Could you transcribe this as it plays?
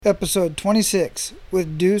Episode 26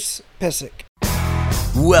 with Deuce Pesic.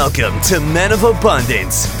 Welcome to Men of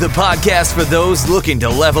Abundance, the podcast for those looking to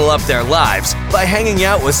level up their lives by hanging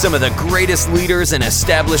out with some of the greatest leaders and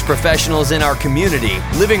established professionals in our community,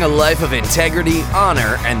 living a life of integrity,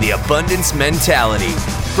 honor, and the abundance mentality.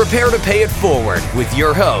 Prepare to pay it forward with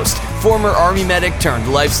your host, former Army medic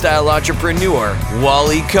turned lifestyle entrepreneur,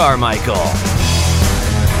 Wally Carmichael.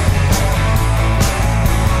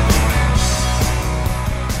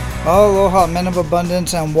 Aloha, Men of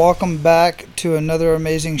Abundance, and welcome back to another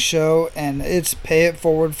amazing show, and it's Pay It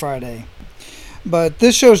Forward Friday. But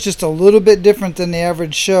this show is just a little bit different than the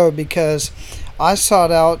average show because I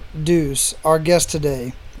sought out Deuce, our guest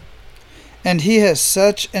today, and he has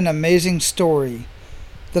such an amazing story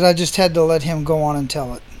that I just had to let him go on and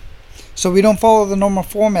tell it. So we don't follow the normal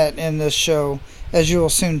format in this show, as you will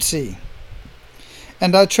soon see.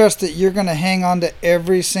 And I trust that you're going to hang on to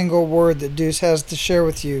every single word that Deuce has to share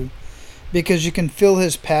with you because you can feel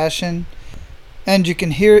his passion and you can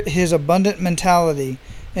hear his abundant mentality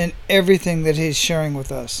in everything that he's sharing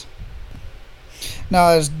with us. Now,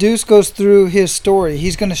 as Deuce goes through his story,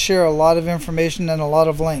 he's going to share a lot of information and a lot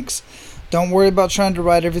of links. Don't worry about trying to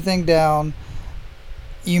write everything down.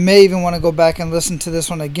 You may even want to go back and listen to this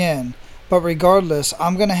one again. But regardless,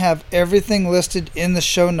 I'm going to have everything listed in the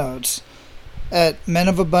show notes at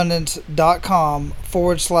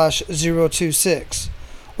menofabundance.com/026.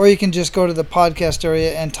 Or you can just go to the podcast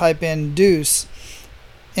area and type in Deuce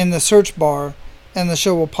in the search bar and the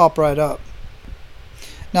show will pop right up.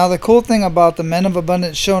 Now, the cool thing about the Men of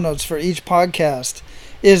Abundance show notes for each podcast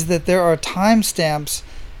is that there are timestamps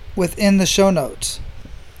within the show notes.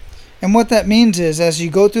 And what that means is as you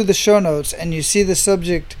go through the show notes and you see the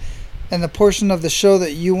subject and the portion of the show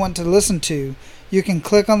that you want to listen to, you can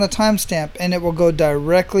click on the timestamp and it will go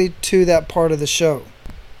directly to that part of the show.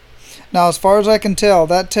 Now, as far as I can tell,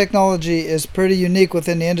 that technology is pretty unique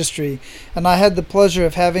within the industry, and I had the pleasure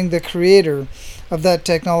of having the creator of that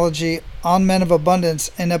technology on Men of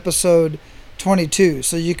Abundance in episode 22,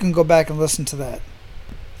 so you can go back and listen to that.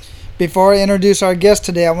 Before I introduce our guest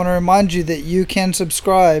today, I want to remind you that you can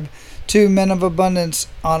subscribe to Men of Abundance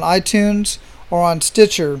on iTunes or on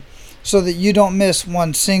Stitcher so that you don't miss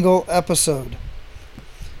one single episode.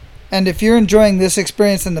 And if you're enjoying this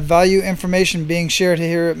experience and the value information being shared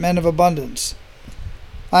here at Men of Abundance,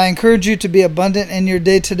 I encourage you to be abundant in your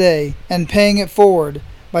day today and paying it forward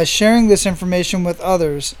by sharing this information with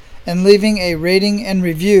others and leaving a rating and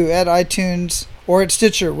review at iTunes or at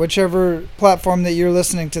Stitcher, whichever platform that you're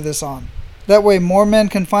listening to this on. That way more men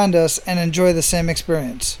can find us and enjoy the same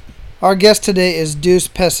experience. Our guest today is Deuce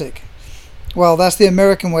Pesic. Well, that's the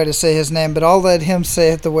American way to say his name, but I'll let him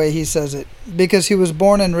say it the way he says it, because he was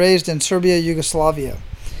born and raised in Serbia, Yugoslavia.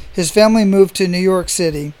 His family moved to New York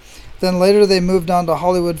City, then later they moved on to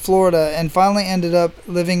Hollywood, Florida, and finally ended up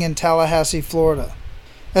living in Tallahassee, Florida.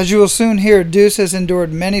 As you will soon hear, Deuce has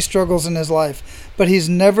endured many struggles in his life, but he's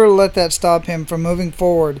never let that stop him from moving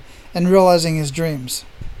forward and realizing his dreams.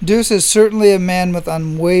 Deuce is certainly a man with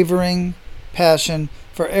unwavering passion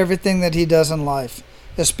for everything that he does in life,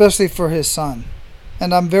 especially for his son.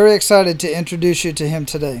 And I'm very excited to introduce you to him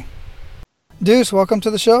today. Deuce, welcome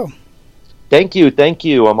to the show. Thank you.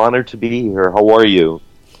 I'm honored to be here. How are you?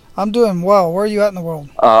 I'm doing well. Where are you at in the world?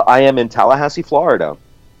 I am in Tallahassee, Florida.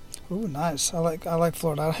 Ooh, nice. I like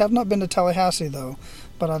Florida. I have not been to Tallahassee though,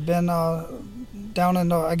 but I've been down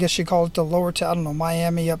in I guess you call it the lower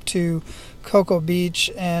Miami up to Cocoa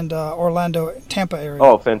Beach and Orlando, Tampa area.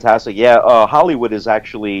 Oh, fantastic. Yeah, Hollywood is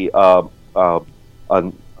actually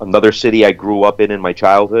another city I grew up in my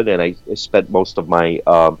childhood, and I spent most of my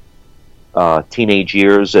teenage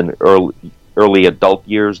years and early adult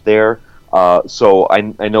years there. So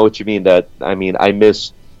I know what you mean. I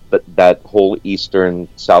miss that whole eastern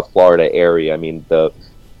South Florida area. I mean, there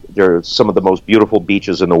are some of the most beautiful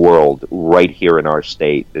beaches in the world right here in our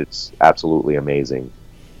state. It's absolutely amazing.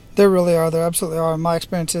 There really are. There absolutely are. My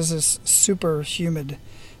experience is super humid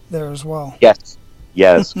there as well.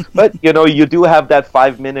 Yes, but you do have that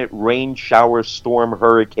 5-minute rain, shower, storm,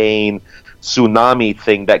 hurricane, tsunami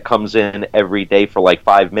thing that comes in every day for like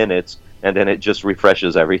 5 minutes, and then it just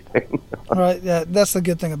refreshes everything. Right, yeah, that's the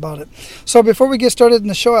good thing about it. So before we get started in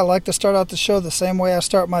the show, I like to start out the show the same way I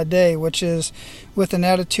start my day, which is with an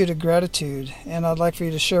attitude of gratitude. And I'd like for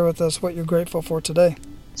you to share with us what you're grateful for today.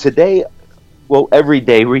 Today, well, every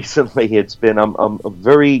day recently, I'm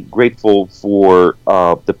very grateful for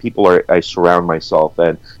the people I surround myself,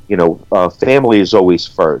 and family is always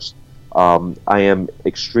first. I am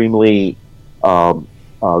extremely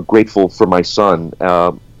grateful for my son.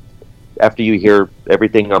 After you hear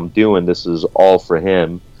everything I'm doing, this is all for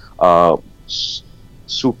him.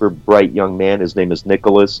 super bright young man. His name is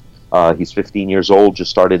Nicholas. He's 15 years old,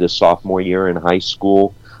 just started his sophomore year in high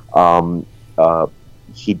school.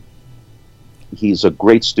 He's a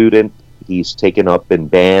great student. He's taken up in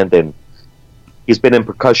band, and he's been in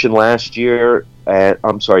percussion last year.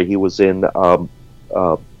 He was in the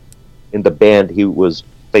band. He was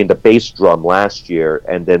playing the bass drum last year,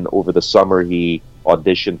 and then over the summer he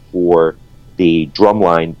auditioned for the drum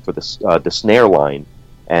line for the snare line,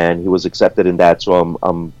 and he was accepted in that. So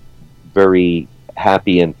I'm very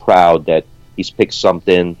happy and proud that he's picked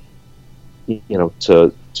something,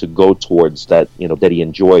 to go towards that, that he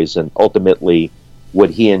enjoys, and ultimately what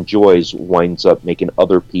he enjoys winds up making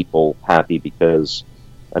other people happy, because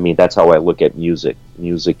that's how I look at music.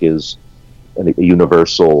 Music is a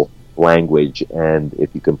universal language, and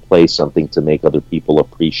if you can play something to make other people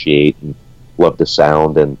appreciate and love the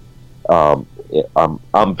sound, and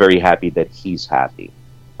I'm very happy that he's happy.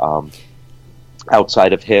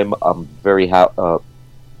 Outside of him, I'm very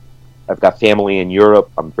I've got family in Europe.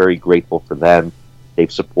 I'm very grateful for them.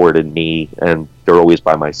 They've supported me, and they're always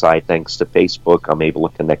by my side. Thanks to Facebook, I'm able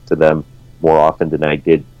to connect to them more often than I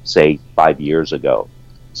did, say, 5 years ago.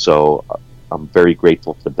 So I'm very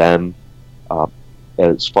grateful for them.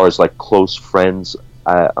 As far as like close friends,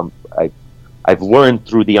 I've learned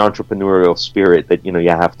through the entrepreneurial spirit that you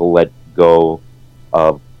have to let go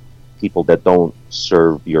of people that don't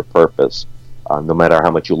serve your purpose, no matter how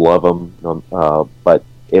much you love them. But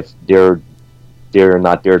if they're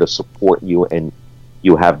not there to support you, and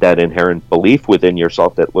you have that inherent belief within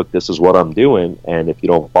yourself that, look, this is what I'm doing, and if you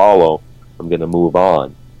don't follow, I'm going to move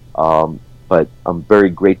on. But I'm very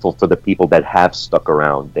grateful for the people that have stuck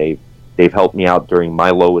around. They've helped me out during my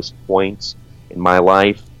lowest points in my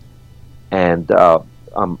life, and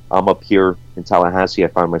I'm up here in Tallahassee. I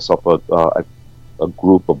find myself a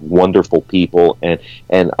group of wonderful people, and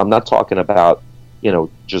I'm not talking about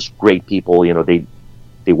just great people.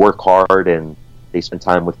 They work hard and they spend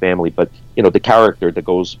time with family, but the character that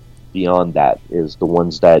goes beyond that is the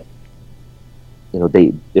ones that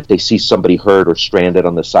if they see somebody hurt or stranded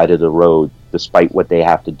on the side of the road, despite what they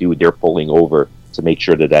have to do, they're pulling over to make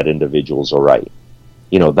sure that individual's all right.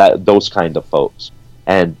 Those kind of folks.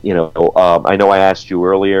 And I know I asked you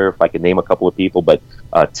earlier if I could name a couple of people, but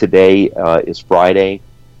today is Friday.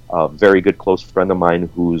 A very good close friend of mine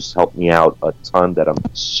who's helped me out a ton, that I'm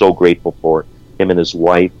so grateful for. Him and his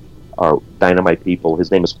wife are dynamite people. His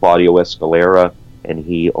name is Claudio Escalera, and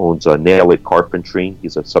he owns Nail It Carpentry.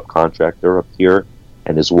 He's a subcontractor up here.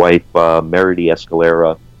 And his wife, Meredy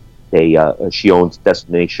Escalera, she owns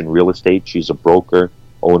Destination Real Estate. She's a broker,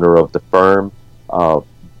 owner of the firm.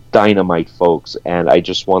 Dynamite folks, and I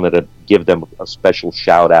just wanted to give them a special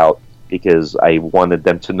shout out, because I wanted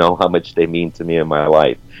them to know how much they mean to me in my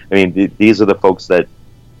life. These are the folks that,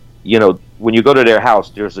 when you go to their house,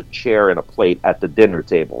 there's a chair and a plate at the dinner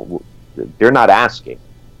table. They're not asking.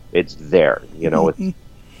 It's there. It's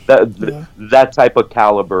that type of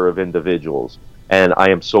caliber of individuals. And I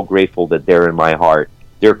am so grateful that they're in my heart.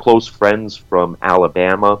 They're close friends from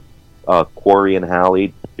Alabama, Corey and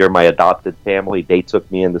Hallie. They're my adopted family. They took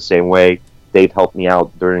me in the same way. They've helped me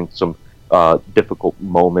out during some difficult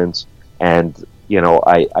moments. And,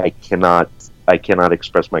 I cannot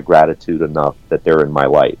express my gratitude enough that they're in my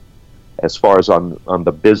life. As far as on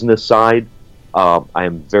the business side, I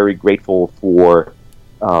am very grateful for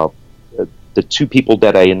the two people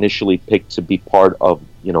that I initially picked to be part of,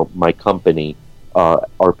 my company,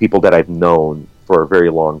 are people that I've known for a very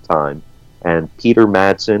long time. And Peter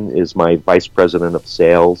Madsen is my vice president of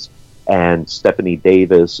sales, and Stephanie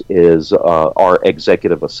Davis is our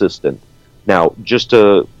executive assistant. Now, just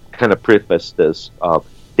to kind of preface this,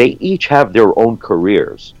 they each have their own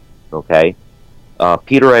careers, okay?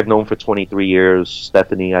 Peter I've known for 23 years.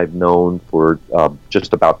 Stephanie I've known for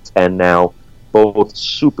just about 10 now. Both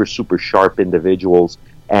super, super sharp individuals.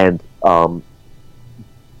 And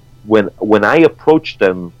when I approached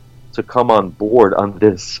them to come on board on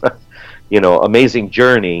this amazing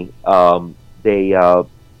journey, they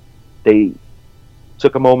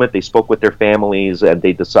took a moment, they spoke with their families, and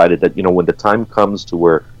they decided that, when the time comes to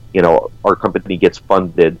where, our company gets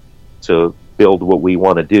funded to build what we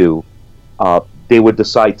want to do, they would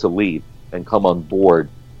decide to leave and come on board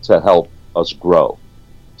to help us grow.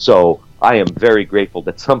 So I am very grateful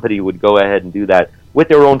that somebody would go ahead and do that with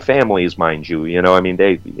their own families, mind you.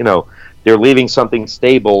 They're leaving something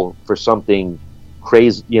stable for something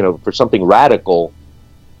crazy, for something radical,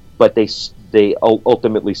 but they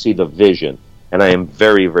ultimately see the vision, and I am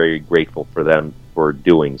very, very grateful for them for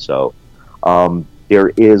doing so. There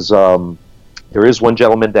is one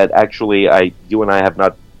gentleman that actually you and I have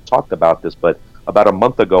not talked about this, but about a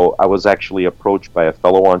month ago, I was actually approached by a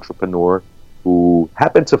fellow entrepreneur who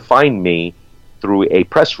happened to find me through a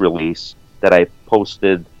press release that I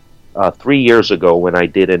posted 3 years ago when I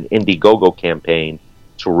did an Indiegogo campaign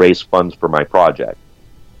to raise funds for my project.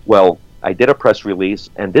 Well, I did a press release,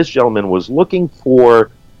 and this gentleman was looking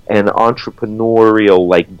for an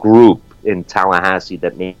entrepreneurial group in Tallahassee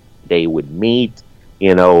that maybe they would meet,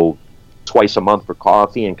 twice a month for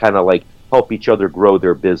coffee and kind of help each other grow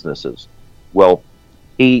their businesses. Well,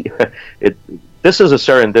 this is a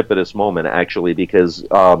serendipitous moment actually, because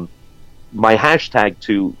my hashtag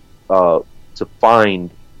to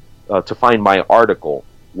find my article,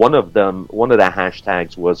 one of the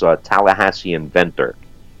hashtags was Tallahassee Inventor,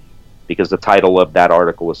 because the title of that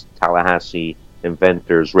article was Tallahassee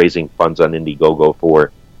Inventors Raising Funds on Indiegogo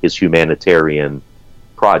for his humanitarian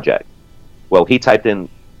project. Well, he typed in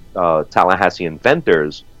Tallahassee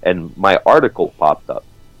Inventors, and my article popped up.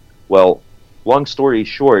 Well, long story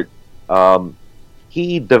short,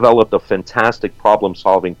 he developed a fantastic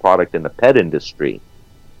problem-solving product in the pet industry,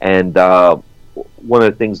 and one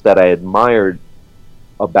of the things that I admired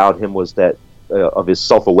about him was that of his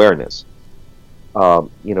self-awareness.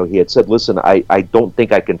 He had said, "Listen, I don't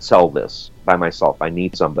think I can sell this by myself. I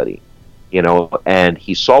need somebody." And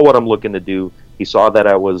he saw what I'm looking to do. He saw that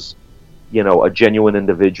I was, a genuine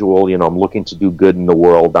individual. I'm looking to do good in the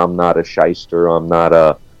world. I'm not a shyster. I'm not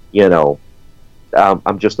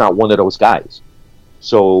I'm just not one of those guys.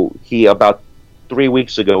 So about 3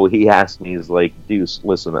 weeks ago, he asked me, he's like, "Deuce,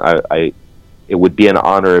 listen, it would be an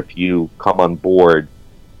honor if you come on board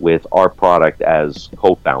with our product as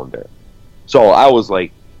co-founder." So I was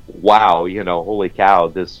like, wow, holy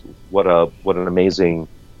cow, what an amazing,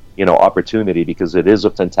 opportunity, because it is a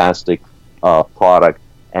fantastic product,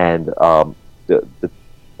 and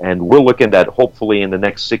and we're looking at hopefully in the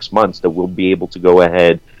next 6 months that we'll be able to go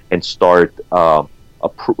ahead and start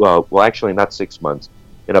well, actually not 6 months,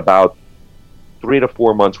 in about 3 to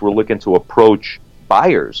 4 months we're looking to approach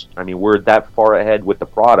buyers. I mean, we're that far ahead with the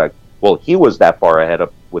product. Well, he was that far ahead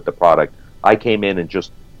with the product. I came in and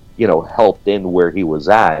just helped in where he was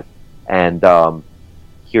at, and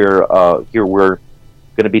here we're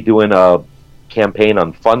going to be doing a campaign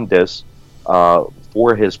on Fundus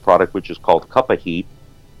for his product, which is called Cup of Heat,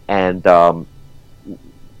 and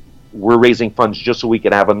we're raising funds just so we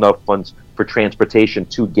can have enough funds for transportation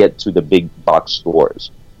to get to the big box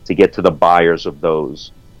stores, to get to the buyers of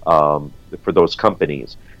those for those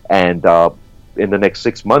companies, and in the next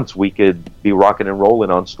 6 months we could be rocking and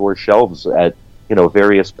rolling on store shelves at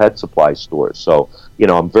various pet supply stores. So,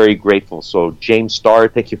 I'm very grateful. So, James Starr,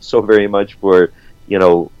 thank you so very much for,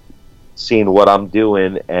 seeing what I'm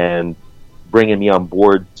doing and bringing me on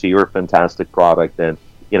board to your fantastic product. And,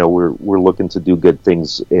 we're looking to do good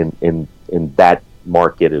things in that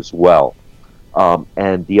market as well.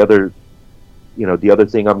 And the other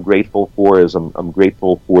thing I'm grateful for is I'm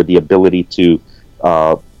grateful for the ability to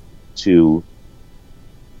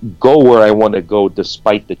go where I want to go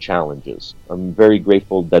despite the challenges. I'm very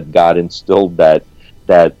grateful that God instilled that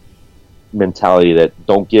mentality that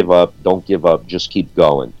don't give up, just keep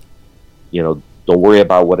going. Don't worry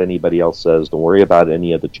about what anybody else says. Don't worry about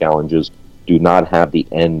any of the challenges. Do not have the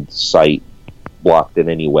end sight blocked in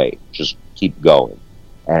any way. Just keep going.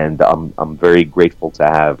 And I'm very grateful to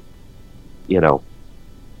have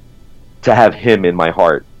him in my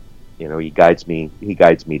heart. He guides me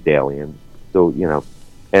daily, and so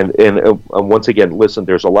And once again, listen,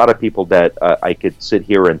 there's a lot of people that I could sit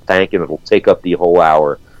here and thank, and it'll take up the whole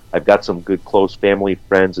hour. I've got some good close family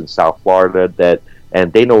friends in South Florida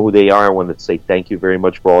and they know who they are. I want to say thank you very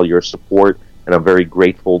much for all your support, and I'm very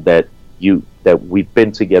grateful that we've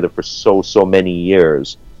been together for so many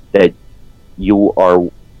years. That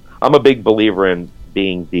I'm a big believer in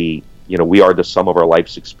being we are the sum of our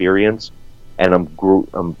life's experience, and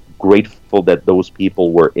I'm grateful that those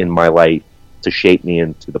people were in my life to shape me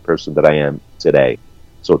into the person that I am today.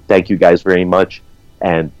 So thank you guys very much,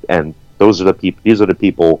 and these are the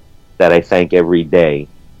people that I thank every day.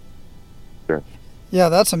 Sure. Yeah,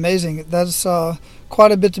 that's amazing. That's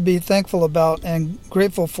quite a bit to be thankful about and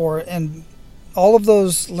grateful for. And all of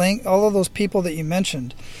those people that you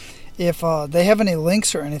mentioned, if they have any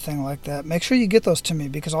links or anything like that, make sure you get those to me,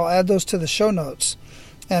 because I'll add those to the show notes,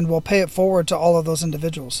 and we'll pay it forward to all of those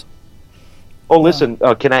individuals. Oh, listen,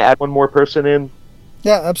 can I add one more person in?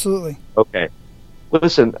 Yeah, absolutely. Okay.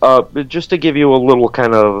 Listen, just to give you a little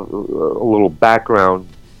background,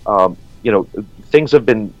 things have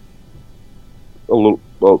been a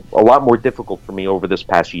lot more difficult for me over this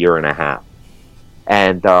past year and a half.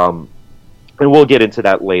 And we'll get into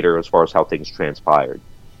that later as far as how things transpired.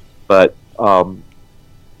 But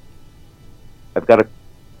I've got a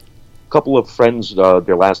couple of friends.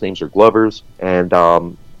 Their last names are Glovers, and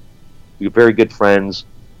we're very good friends.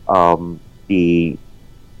 The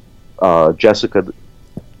Jessica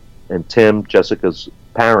and Tim, Jessica's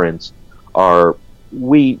parents, are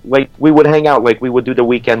we would hang out, like we would do the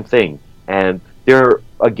weekend thing, and they're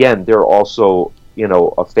also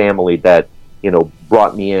a family that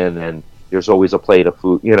brought me in, and there's always a plate of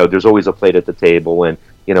food. There's always a plate at the table, and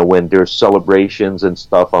when there's celebrations and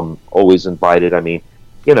stuff, I'm always invited. I mean,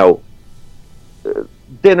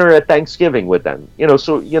 dinner at Thanksgiving with them.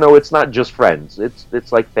 So it's not just friends.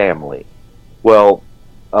 It's like family. Well,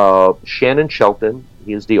 Shannon Shelton,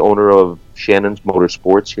 he is the owner of Shannon's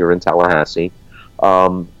Motorsports here in Tallahassee.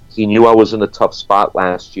 He knew I was in a tough spot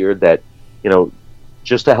last year, that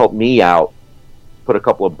just to help me out, put a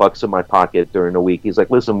couple of bucks in my pocket during the week. He's like,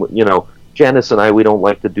 listen, Janice and I, we don't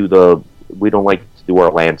like to do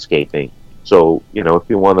our landscaping. So, if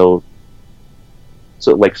you want to,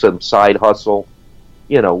 like some side hustle,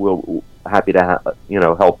 we'll happy to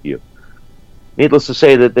help you. Needless to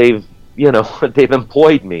say that they've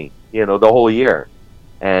employed me, the whole year.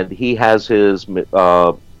 And he has his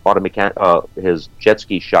his jet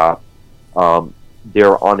ski shop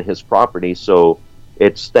there on his property, so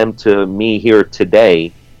it's them to me here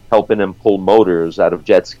today, helping him pull motors out of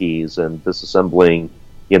jet skis and disassembling,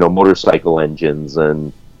 motorcycle engines,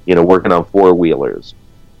 and working on four-wheelers.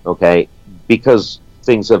 Okay, because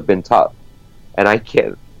things have been tough, and I'm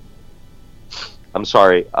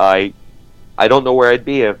sorry, I don't know where I'd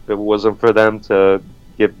be if it wasn't for them to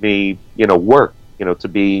give me, work, to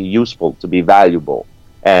be useful, to be valuable.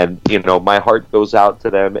 And, my heart goes out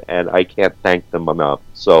to them, and I can't thank them enough.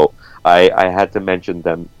 So I had to mention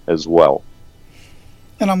them as well.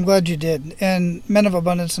 And I'm glad you did. And Men of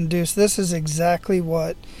Abundance and Deuce, this is exactly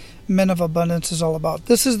what Men of Abundance is all about.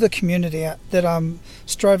 This is the community that I'm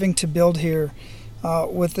striving to build here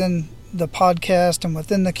within the podcast and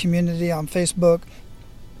within the community on Facebook,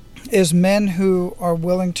 is men who are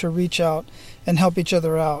willing to reach out and help each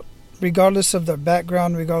other out, regardless of their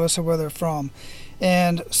background, regardless of where they're from.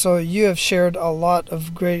 And so you have shared a lot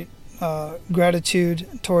of great gratitude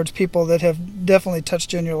towards people that have definitely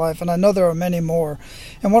touched you in your life, and I know there are many more.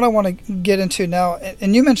 And what I want to get into now,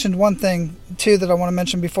 and you mentioned one thing too that I want to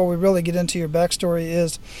mention before we really get into your backstory,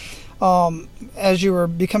 is as you were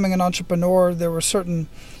becoming an entrepreneur, there were certain,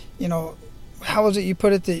 how was it you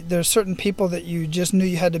put it, there's certain people that you just knew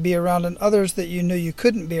you had to be around, and others that you knew you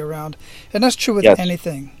couldn't be around. And that's true with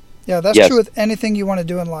anything. Yeah, that's true with anything you want to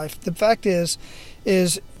do in life. The fact is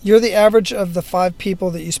you're the average of the 5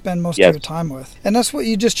 people that you spend most of your time with. And that's what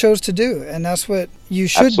you just chose to do. And that's what you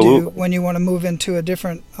should do when you want to move into a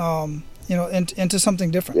different, into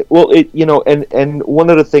something different. Well, and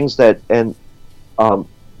one of the things that, Peter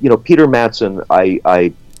Mattson,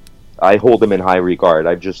 I hold him in high regard.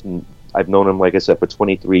 I've known him, like I said, for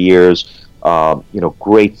 23 years.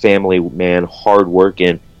 Great family man,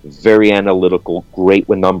 hardworking, very analytical, great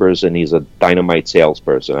with numbers, and he's a dynamite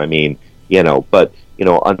salesperson. I mean, but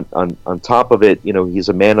on top of it, he's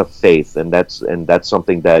a man of faith, and that's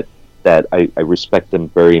something that I respect him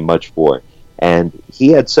very much for. And he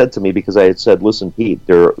had said to me, because I had said, listen, Pete,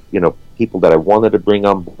 there are people that I wanted to bring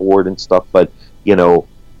on board and stuff, but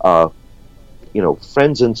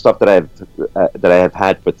friends and stuff that I have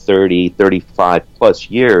had for 30, 35 plus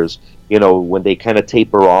years, when they kind of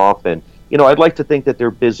taper off, and I'd like to think that they're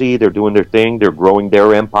busy, they're doing their thing, they're growing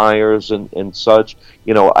their empires and such.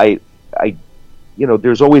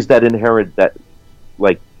 There's always that inherent that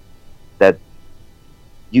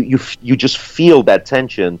you just feel that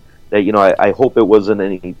tension that I hope it wasn't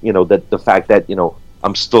any that the fact that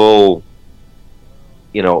I'm still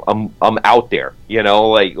I'm out there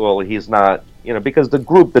well, he's not because the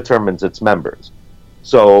group determines its members.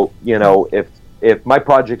 So if my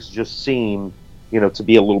projects just seem to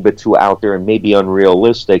be a little bit too out there and maybe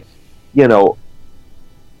unrealistic,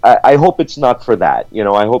 I hope it's not for that.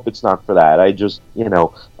 I hope it's not for that. I just,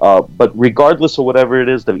 but regardless of whatever it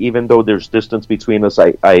is, that even though there's distance between us,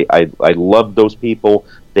 I love those people.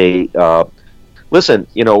 They, listen,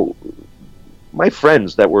 my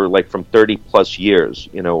friends that were like from 30 plus years,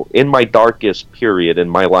 in my darkest period in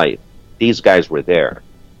my life, these guys were there.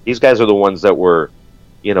 These guys are the ones that were,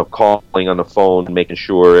 calling on the phone, making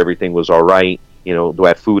sure everything was all right. Do I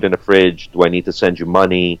have food in the fridge? Do I need to send you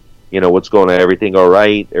money? What's going on? Everything all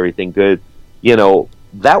right? Everything good?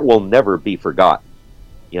 That will never be forgotten.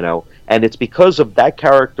 And it's because of that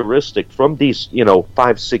characteristic from these,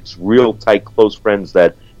 5, 6 real tight, close friends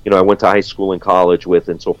that, I went to high school and college with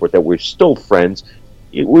and so forth, that we're still friends.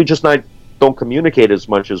 We just don't communicate as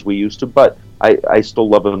much as we used to, but I still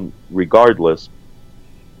love them regardless.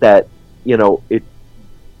 That, it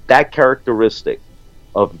that characteristic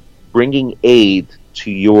of bringing aid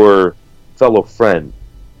to your fellow friend,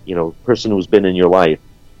 person who's been in your life,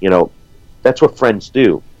 that's what friends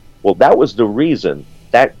do. Well, that was the reason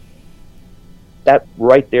that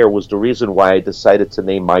right there was the reason why I decided to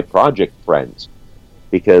name my project Friends,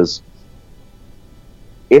 because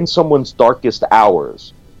in someone's darkest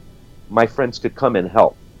hours, my friends could come and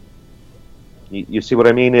help. You see what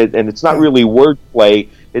I mean? And it's not really wordplay.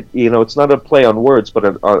 It's not a play on words,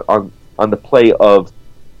 but on the play of,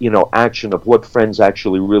 action of what friends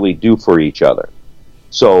actually really do for each other.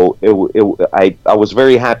 So I was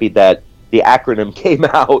very happy that the acronym came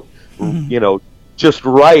out, just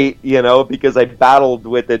right, because I battled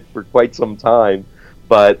with it for quite some time.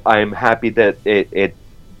 But I'm happy that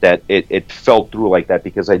it fell through like that,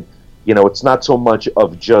 because it's not so much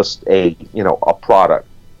of just a product,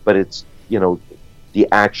 but it's the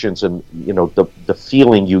actions and the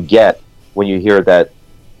feeling you get when you hear that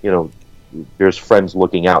there's friends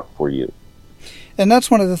looking out for you. And that's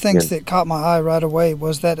one of the things that caught my eye right away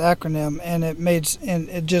was that acronym, and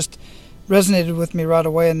it just resonated with me right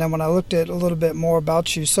away. And then when I looked at a little bit more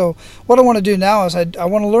about you, so what I want to do now is I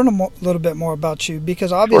want to learn a little bit more about you,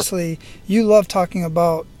 because obviously you love talking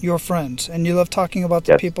about your friends and you love talking about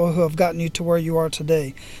the people who have gotten you to where you are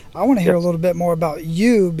today. I want to hear a little bit more about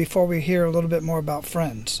you before we hear a little bit more about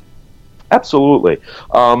Friends. Absolutely.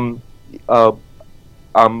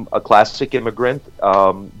 I'm a classic immigrant,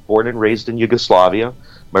 born and raised in Yugoslavia.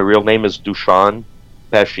 My real name is Dusan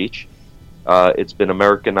Pesic. It's been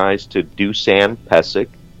Americanized to Dusan Pesic.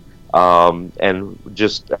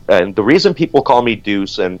 And the reason people call me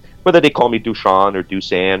Deuce, and whether they call me Dusan or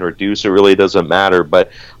Dusan or Deuce, it really doesn't matter.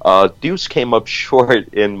 But Deuce came up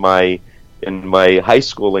short in my high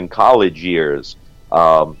school and college years,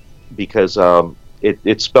 because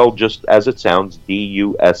it's spelled just as it sounds,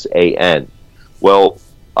 Dusan. Well,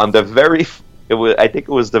 I think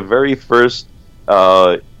it was the very first,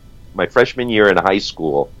 my freshman year in high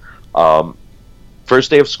school. First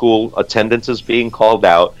day of school, attendance is being called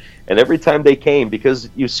out, and every time they came, because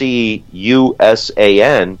you see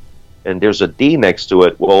USAN and there's a D next to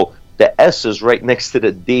it, well, the S is right next to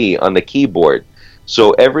the D on the keyboard.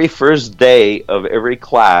 So every first day of every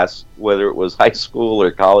class, whether it was high school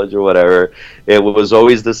or college or whatever, it was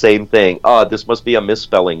always the same thing. Oh, this must be a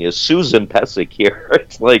misspelling. Is Susan Pesic here?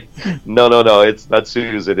 It's like, no, it's not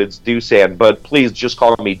Susan, it's Dusan, but please just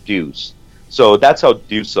call me Deuce. So that's how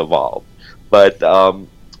Deuce evolved. But the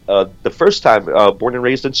first time, born and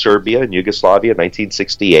raised in Serbia, in Yugoslavia,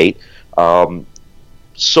 1968,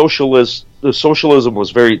 socialism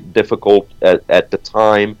was very difficult at the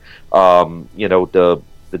time. The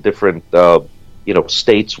different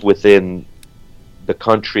states within the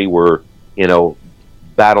country were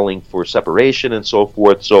battling for separation and so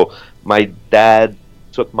forth. So my dad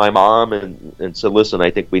took my mom and said, "Listen,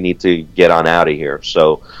 I think we need to get on out of here."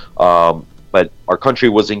 So, but our country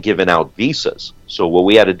wasn't giving out visas. So what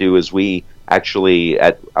we had to do is I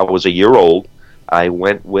was a year old. I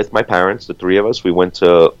went with my parents, the three of us. We went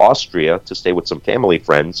to Austria to stay with some family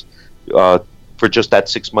friends for just that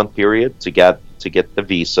 6-month period to get the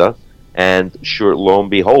visa. And sure, lo and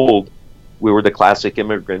behold, we were the classic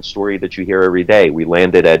immigrant story that you hear every day. We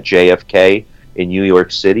landed at JFK in New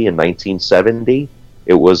York City in 1970.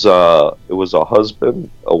 It was a husband,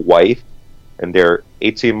 a wife, and their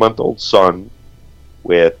 18-month-old son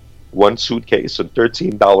with one suitcase and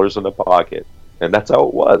 $13 in the pocket. And that's how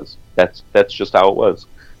it was. That's just how it was.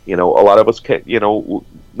 A lot of us,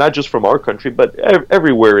 not just from our country, but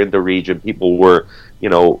everywhere in the region, people were,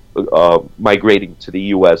 migrating to the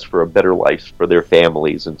U.S. for a better life for their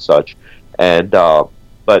families and such. And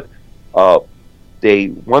but they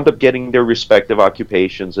wound up getting their respective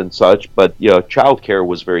occupations and such. But childcare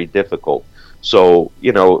was very difficult. So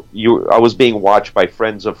I was being watched by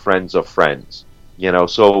friends of friends of friends.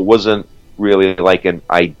 So it wasn't really like an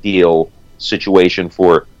ideal situation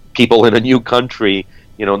for people in a new country,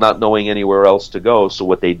 not knowing anywhere else to go. So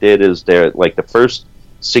what they did is the first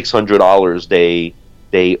 $600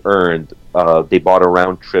 they earned, they bought a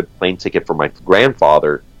round trip plane ticket for my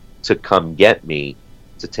grandfather to come get me,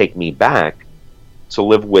 to take me back to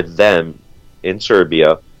live with them in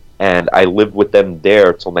Serbia, and I lived with them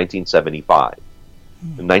there till 1975.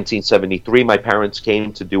 In 1973, my parents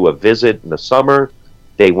came to do a visit in the summer.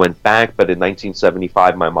 They went back, but in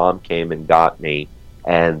 1975, my mom came and got me,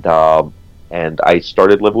 and I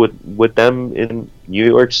started living with them in New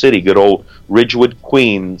York City, good old Ridgewood,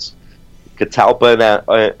 Queens, Catalpa and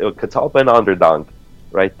Onderdonk,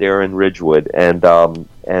 right there in Ridgewood, and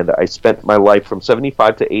I spent my life from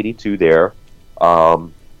 75 to 82 there.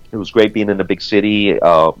 It was great being in a big city.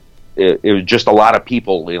 it was just a lot of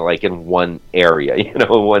people, like in one area, in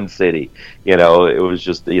one city. It was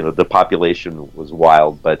just, the population was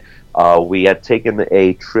wild. But we had taken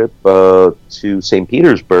a trip to St.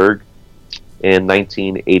 Petersburg in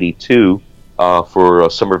 1982 for a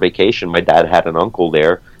summer vacation. My dad had an uncle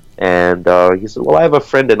there, and he said, "Well, I have a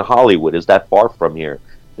friend in Hollywood. Is that far from here?"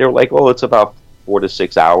 They were like, "Oh, it's about 4 to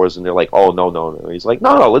 6 hours." And they're like, "Oh, no, no, no." He's like,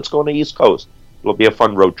 "No, let's go on the East Coast. It'll be a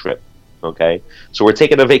fun road trip." Okay, so we're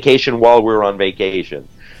taking a vacation while we're on vacation.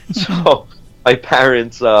 So my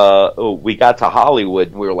parents, we got to Hollywood,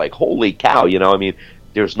 and we were like, "Holy cow!"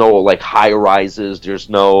 There's no like high rises. There's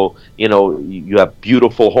no, you have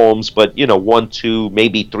beautiful homes, but 1, 2,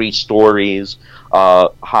 maybe 3 stories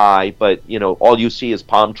high. But all you see is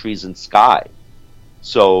palm trees and sky.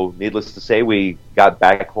 So needless to say, we got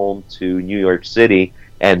back home to New York City,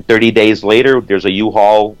 and 30 days later, there's a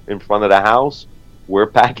U-Haul in front of the house. We're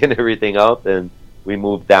packing everything up, and we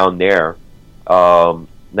moved down there.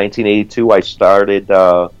 1982, I started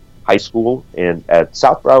high school at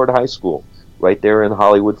South Broward High School, right there in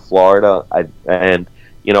Hollywood, Florida. I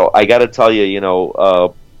got to tell you,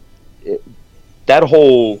 that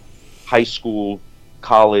whole high school,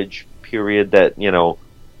 college period that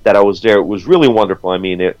that I was there, it was really wonderful. I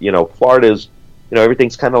mean, Florida's,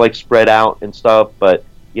 everything's kind of like spread out and stuff, but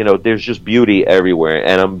there's just beauty everywhere,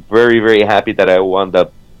 and I'm very, very happy that I wound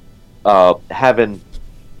up having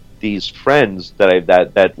these friends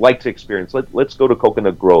that like to experience. Let's go to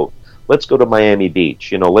Coconut Grove. Let's go to Miami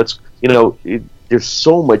Beach. There's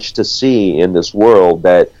so much to see in this world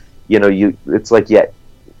that it's like,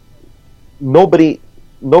 nobody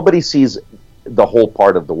sees the whole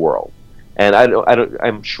part of the world. And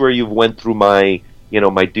I'm sure you've went through my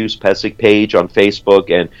my Deuce Pesic page on Facebook,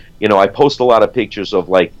 and I post a lot of pictures of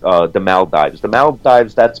like the Maldives. The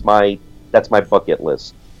Maldives, that's my bucket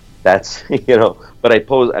list. That's but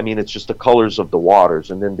it's just the colors of the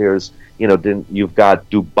waters, and then there's then you've got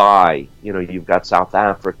Dubai, you've got South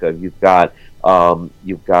Africa, you've got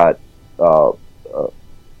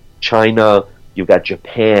China, you've got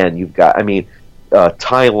Japan, you've got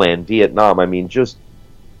Thailand, Vietnam. Just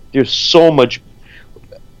there's so much.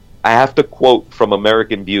 I have to quote from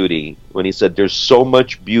American Beauty when he said, "There's so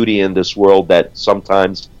much beauty in this world that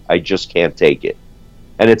sometimes I just can't take it."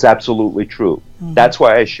 And it's absolutely true. Mm-hmm. That's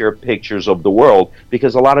why I share pictures of the world,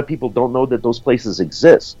 because a lot of people don't know that those places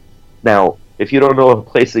exist. Now, if you don't know a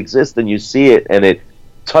place exists and you see it and it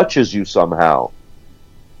touches you somehow,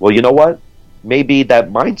 well, you know what? Maybe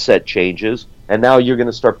that mindset changes, and now you're going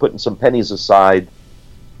to start putting some pennies aside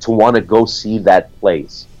to want to go see that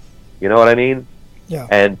place. You know what I mean? Yeah.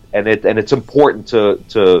 And it's important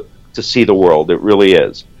to see the world. It really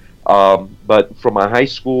is. But from my high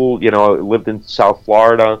school, I lived in South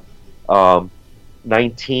Florida. I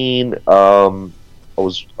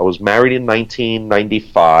was married in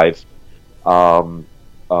 1995.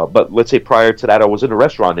 But let's say prior to that, I was in the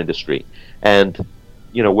restaurant industry. And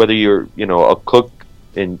whether you're a cook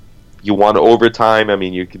and you want overtime,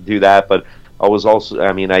 you can do that. But I was also,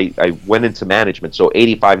 I went into management, so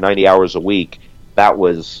 85, 90 hours a week.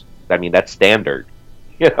 That's standard.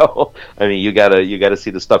 You gotta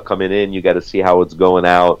see the stuff coming in. You gotta see how it's going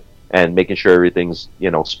out, and making sure everything's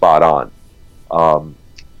spot on.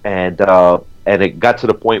 And it got to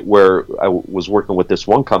the point where I was working with this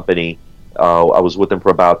one company. I was with them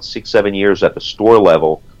for about 6-7 years at the store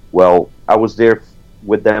level. Well, I was there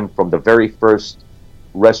with them from the very first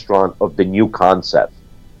restaurant of the new concept,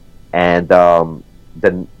 and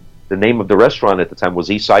the name of the restaurant at the time was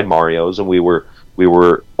Eastside Mario's, and we were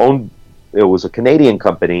owned. It was a Canadian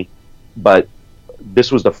company, but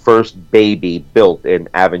this was the first baby built in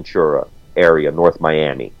Aventura area, North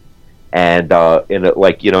Miami, and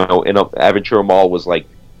Aventura Mall was like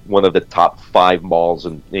one of the top 5 malls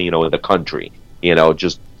in the country.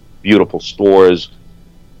 Just beautiful stores,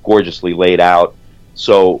 gorgeously laid out.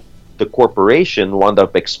 So the corporation wound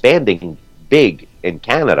up expanding big in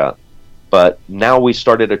Canada, but now we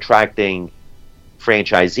started attracting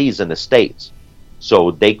franchisees in the States.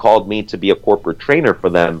 So they called me to be a corporate trainer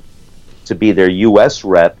for them, to be their U.S.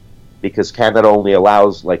 rep, because Canada only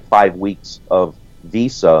allows like 5 weeks of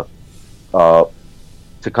visa to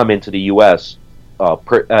come into the U.S.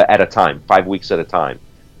 At a time, 5 weeks at a time.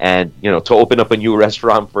 And, to open up a new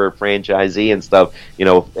restaurant for a franchisee and stuff,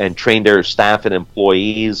 and train their staff and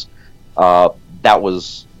employees, that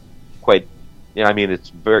was quite,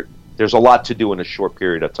 there's a lot to do in a short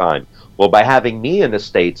period of time. Well, by having me in the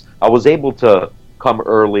States, I was able to come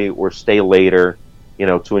early or stay later,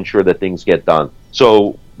 to ensure that things get done.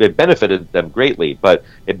 So it benefited them greatly, but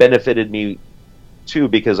it benefited me too,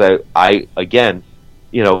 because I again,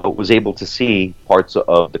 was able to see parts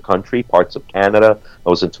of the country, parts of Canada. I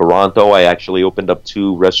was in Toronto. I actually opened up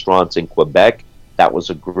 2 restaurants in Quebec. That was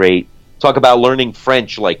a great, talk about learning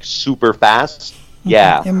French like super fast.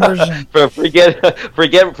 Yeah. Immersion.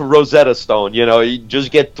 forget Rosetta Stone, you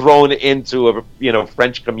just get thrown into a,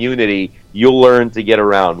 French community. You'll learn to get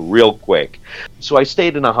around real quick. So I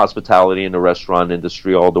stayed in the hospitality and the restaurant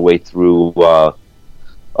industry all the way through,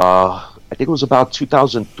 I think it was about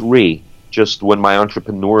 2003. Just when my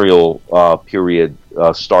entrepreneurial period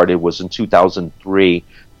started was in 2003.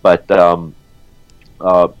 But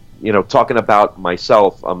talking about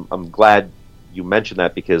myself, I'm glad you mentioned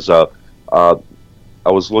that, because I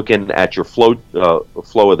was looking at your flow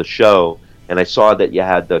of the show, and I saw that you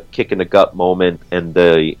had the kick in the gut moment and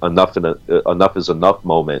the enough is enough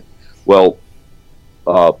moment. Well,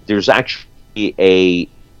 there's actually a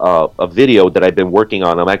video that I've been working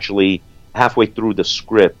on. I'm actually halfway through the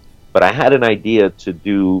script. But I had an idea to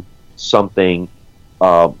do something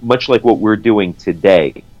much like what we're doing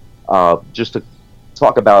today, just to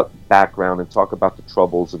talk about background and talk about the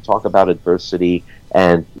troubles and talk about adversity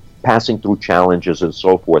and passing through challenges and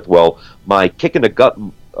so forth. Well, my kick in the gut,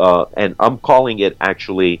 and I'm calling it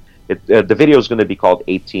actually, the video is going to be called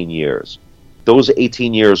 18 Years. Those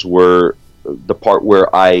 18 years were the part where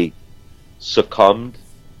I succumbed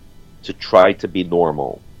to try to be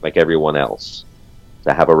normal like everyone else.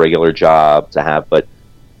 To have a regular job, but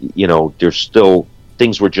there's still,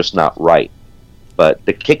 things were just not right. But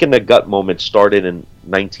the kick in the gut moment started in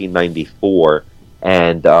 1994,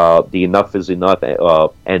 and the enough is enough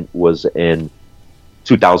and was in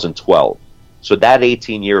 2012. So that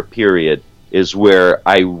 18-year period is where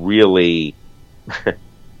I really,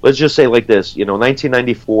 let's just say like this,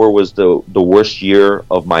 1994 was the worst year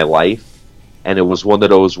of my life, and it was one of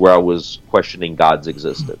those where I was questioning God's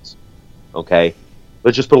existence. Okay?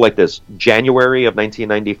 Let's just put it like this. January of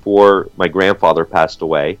 1994, my grandfather passed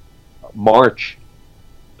away. March,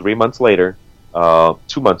 3 months later, 2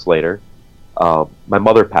 months later, my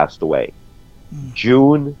mother passed away.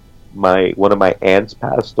 June, one of my aunts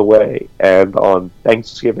passed away, and on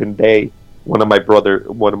Thanksgiving Day, one of my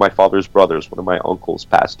father's brothers, one of my uncles,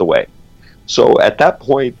 passed away. So at that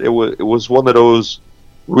point, it was one of those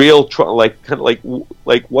real like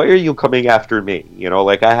why are you coming after me?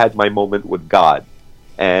 Like I had my moment with God.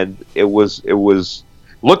 And it was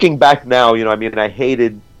looking back now, I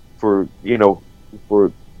hated for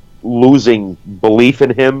losing belief in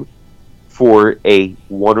him for a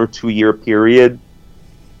 1 or 2 year period.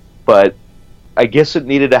 But I guess it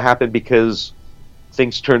needed to happen because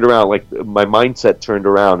things turned around, like my mindset turned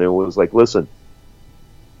around, and it was like, listen,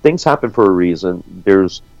 things happen for a reason.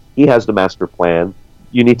 He has the master plan.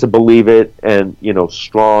 You need to believe it and,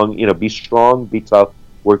 strong, be strong, be tough,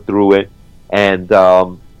 work through it. And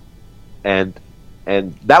that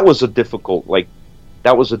was a difficult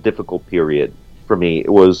period for me.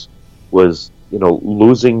 It was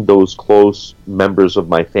losing those close members of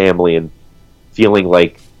my family and feeling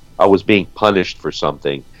like I was being punished for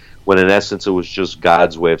something, when in essence it was just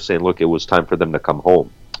God's way of saying, look, it was time for them to come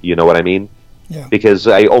home. You know what I mean? Yeah. Because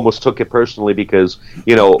I almost took it personally, because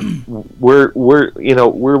we're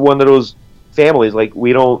one of those families, like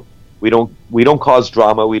we don't cause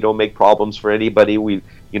drama, we don't make problems for anybody. We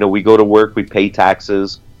go to work, we pay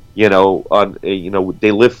taxes, they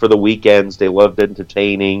live for the weekends, they love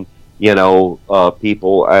entertaining,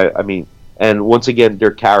 people. I mean, and once again,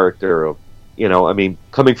 their character of,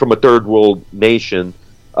 coming from a third world nation,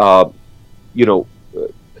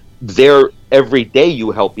 there every day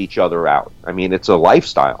you help each other out. I mean, it's a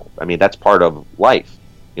lifestyle. I mean, that's part of life.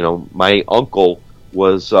 My uncle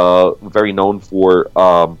was very known for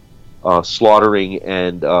slaughtering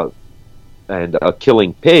and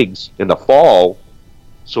killing pigs in the fall,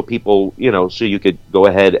 so people, so you could go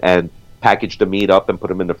ahead and package the meat up and put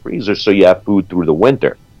them in the freezer so you have food through the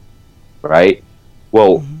winter, right?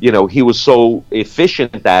 Well, he was so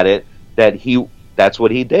efficient at it that that's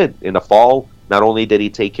what he did. In the fall, not only did he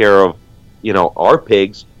take care of, our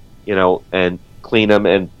pigs, and clean them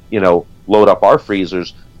and, load up our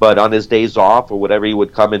freezers, but on his days off or whatever, he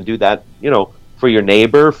would come and do that, for your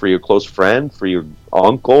neighbor, for your close friend, for your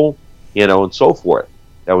uncle, and so forth.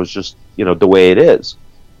 That was just, the way it is,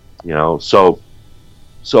 so,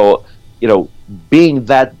 being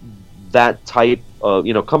that type of,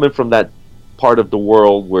 coming from that part of the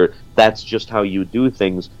world where that's just how you do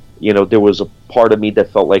things, there was a part of me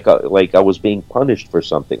that felt like I was being punished for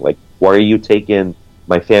something. Like, why are you taking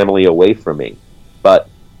my family away from me? But,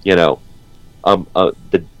 the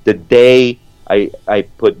day I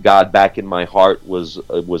put God back in my heart was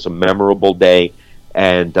a memorable day.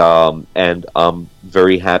 and I'm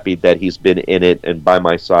very happy that he's been in it and by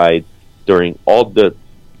my side during all the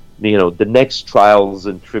next trials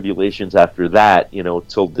and tribulations after that,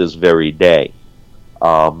 till this very day.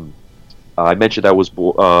 Um, I mentioned I was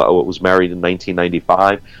married in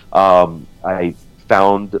 1995. I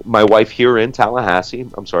found my wife here in Tallahassee.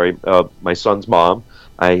 I'm sorry, my son's mom.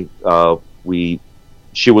 I we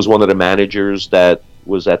She was one of the managers that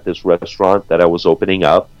was at this restaurant that I was opening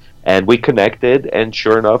up, and we connected. And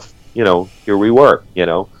sure enough, here we were. We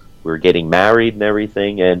were getting married and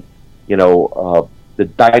everything, and the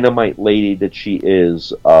dynamite lady that she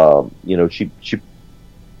is,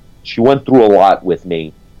 she went through a lot with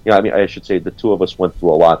me. I mean, I should say the two of us went through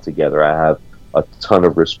a lot together. I have a ton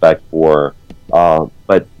of respect for her.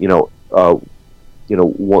 But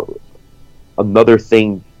another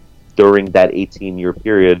thing during that 18-year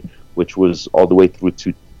period, which was all the way through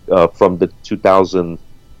to from the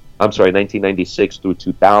 1996 through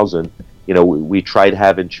 2000. We tried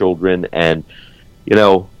having children, and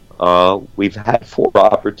we've had 4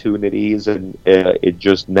 opportunities, and it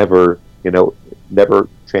just never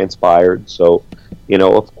transpired. So,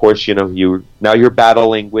 of course, you're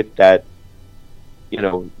battling with that.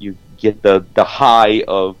 You get the high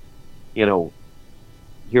of,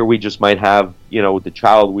 here we just might have, the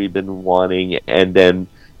child we've been wanting, and then,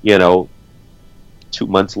 2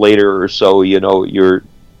 months later or so, you're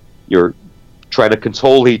trying to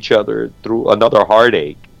console each other through another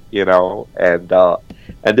heartache,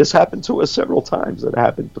 and this happened to us several times. It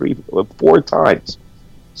happened 4 times.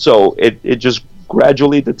 So it just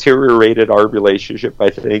gradually deteriorated our relationship, I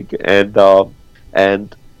think,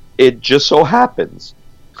 and it just so happens,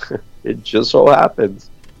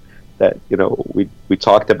 that we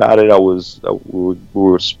talked about it. We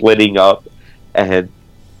were splitting up, and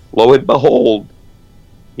lo and behold,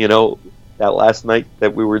 that last night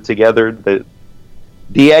that we were together,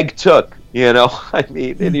 the egg took. I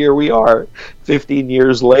mean, and here we are, 15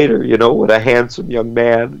 years later, with a handsome young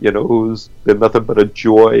man, who's been nothing but a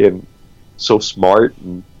joy, and so smart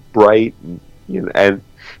and bright, and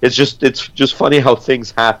it's just funny how things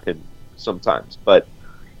happen sometimes. But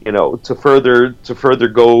to further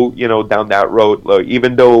go, down that road,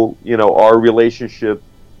 even though our relationship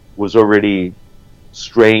was already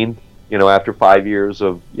strained, after 5 years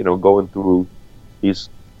of going through these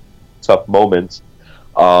tough moments.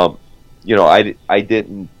 I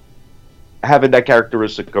didn't having that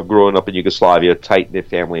characteristic of growing up in Yugoslavia, tight knit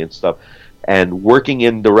family and stuff, and working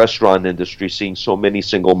in the restaurant industry, seeing so many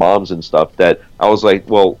single moms and stuff, that I was like,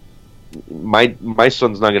 well, my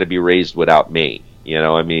son's not going to be raised without me.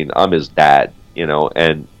 I mean, I'm his dad.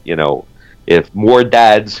 And if more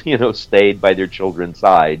dads stayed by their children's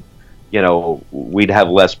side, we'd have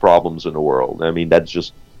less problems in the world. I mean, that's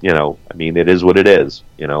just I mean, it is what it is.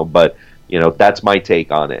 But that's my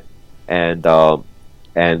take on it. And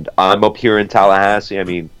I'm up here in Tallahassee. I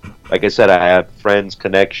mean, like I said, I have friends,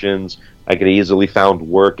 connections. I could easily found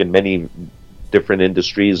work in many different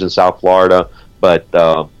industries in South Florida, but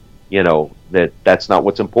that's not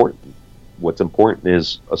what's important. What's important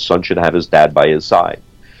is a son should have his dad by his side.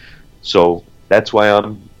 So that's why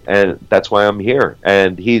I'm here.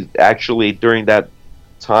 And he actually, during that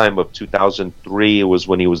time of 2003, it was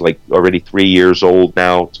when he was like already 3 years old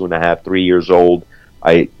now, 2.5, 3 years old.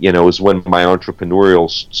 It was when my entrepreneurial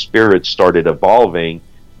spirit started evolving,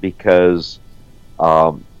 because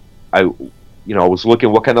I was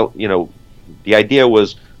looking what kind of, the idea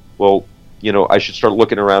was, well, I should start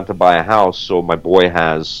looking around to buy a house so my boy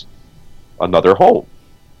has another home.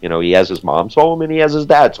 He has his mom's home and he has his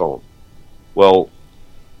dad's home. Well,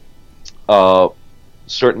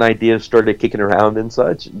 certain ideas started kicking around and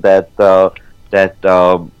such that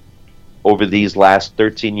over these last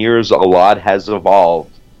 13 years, a lot has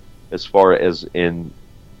evolved as far as in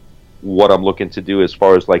what I'm looking to do, as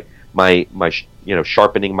far as like my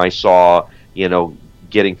sharpening my saw,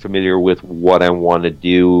 getting familiar with what I want to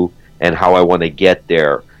do and how I want to get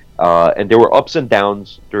there. And there were ups and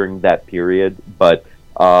downs during that period, but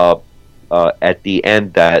at the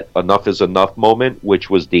end, that enough is enough moment,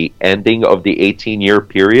 which was the ending of the 18-year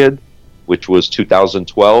period, which was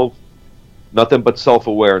 2012, nothing but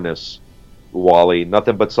self-awareness, Wally,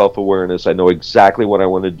 nothing but self-awareness. I know exactly what I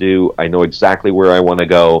want to do. I know exactly where I want to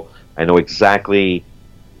go. I know exactly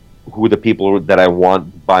who the people that I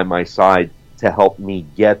want by my side to help me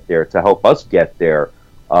get there, to help us get there,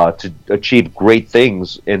 to achieve great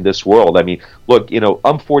things in this world. I mean, look,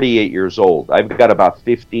 I'm 48 years old. I've got about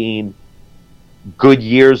 15 good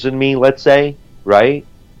years in me, let's say, right?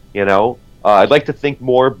 I'd like to think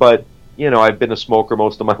more, but, I've been a smoker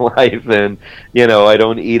most of my life, and I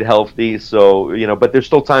don't eat healthy, so but there's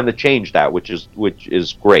still time to change that, which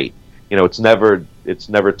is great. It's never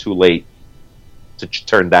too late to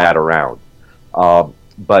turn that around.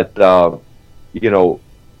 But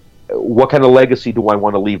what kind of legacy do I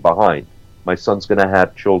want to leave behind? My son's going to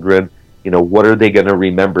have children. What are they going to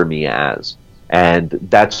remember me as? And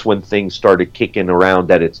that's when things started kicking around,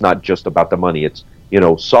 that it's not just about the money. It's,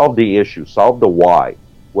 solve the issue, solve the why.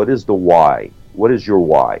 What is the why? What is your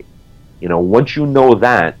why? Once you know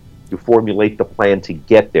that, you formulate the plan to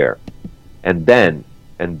get there. And then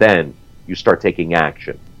you start taking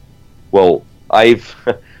action. Well, I've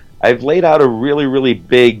laid out a really, really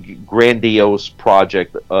big, grandiose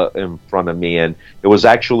project in front of me, and it was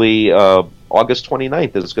actually August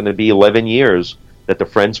 29th. It's going to be 11 years that the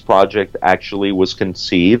Friends Project actually was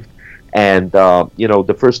conceived. And,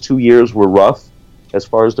 the first 2 years were rough as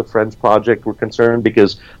far as the Friends Project were concerned,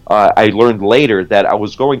 because I learned later that I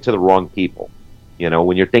was going to the wrong people.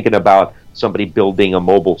 When you're thinking about somebody building a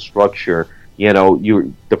mobile structure,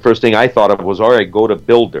 the first thing I thought of was, all right, go to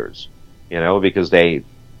builders, because they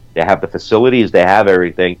have the facilities, they have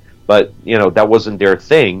everything, but, that wasn't their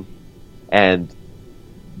thing. And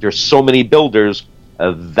there's so many builders,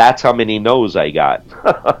 that's how many no's I got,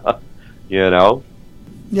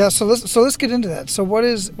 Yeah, so let's get into that. So what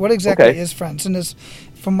exactly is Friends? And it's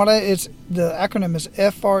the acronym is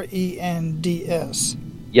FRENDS.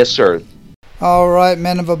 Yes, sir. All right,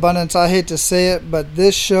 Men of Abundance, I hate to say it, but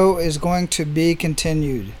this show is going to be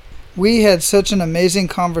continued. We had such an amazing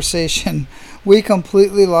conversation. We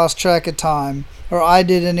completely lost track of time, or I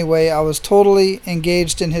did anyway. I was totally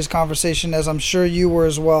engaged in his conversation, as I'm sure you were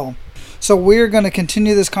as well. So we're going to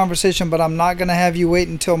continue this conversation, but I'm not going to have you wait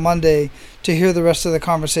until Monday to hear the rest of the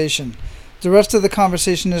conversation. The rest of the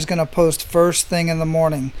conversation is going to post first thing in the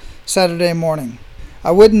morning, Saturday morning.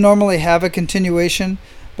 I wouldn't normally have a continuation,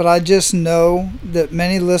 but I just know that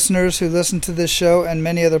many listeners who listen to this show and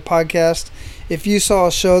many other podcasts, if you saw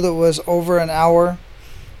a show that was over an hour,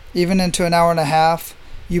 even into an hour and a half,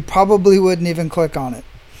 you probably wouldn't even click on it.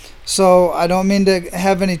 So I don't mean to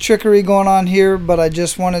have any trickery going on here, but I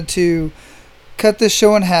just wanted to cut this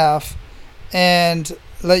show in half and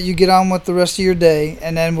let you get on with the rest of your day,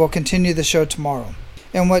 and then we'll continue the show tomorrow.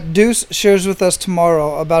 And what Deuce shares with us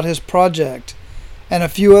tomorrow about his project and a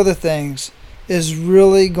few other things is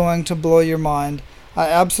really going to blow your mind. I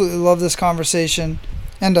absolutely love this conversation,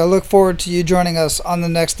 and I look forward to you joining us on the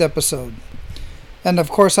next episode. And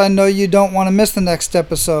of course, I know you don't want to miss the next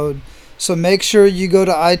episode, so make sure you go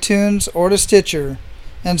to iTunes or to Stitcher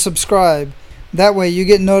and subscribe. That way you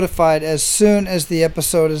get notified as soon as the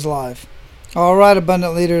episode is live. All right,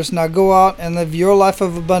 Abundant Leaders, now go out and live your life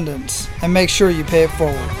of abundance and make sure you pay it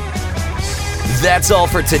forward. That's all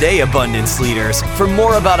for today, Abundance Leaders. For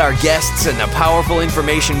more about our guests and the powerful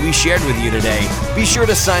information we shared with you today, be sure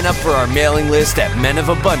to sign up for our mailing list at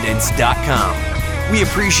menofabundance.com. We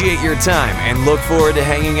appreciate your time and look forward to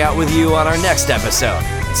hanging out with you on our next episode.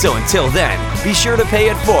 So until then, be sure to pay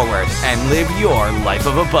it forward and live your life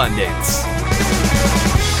of abundance.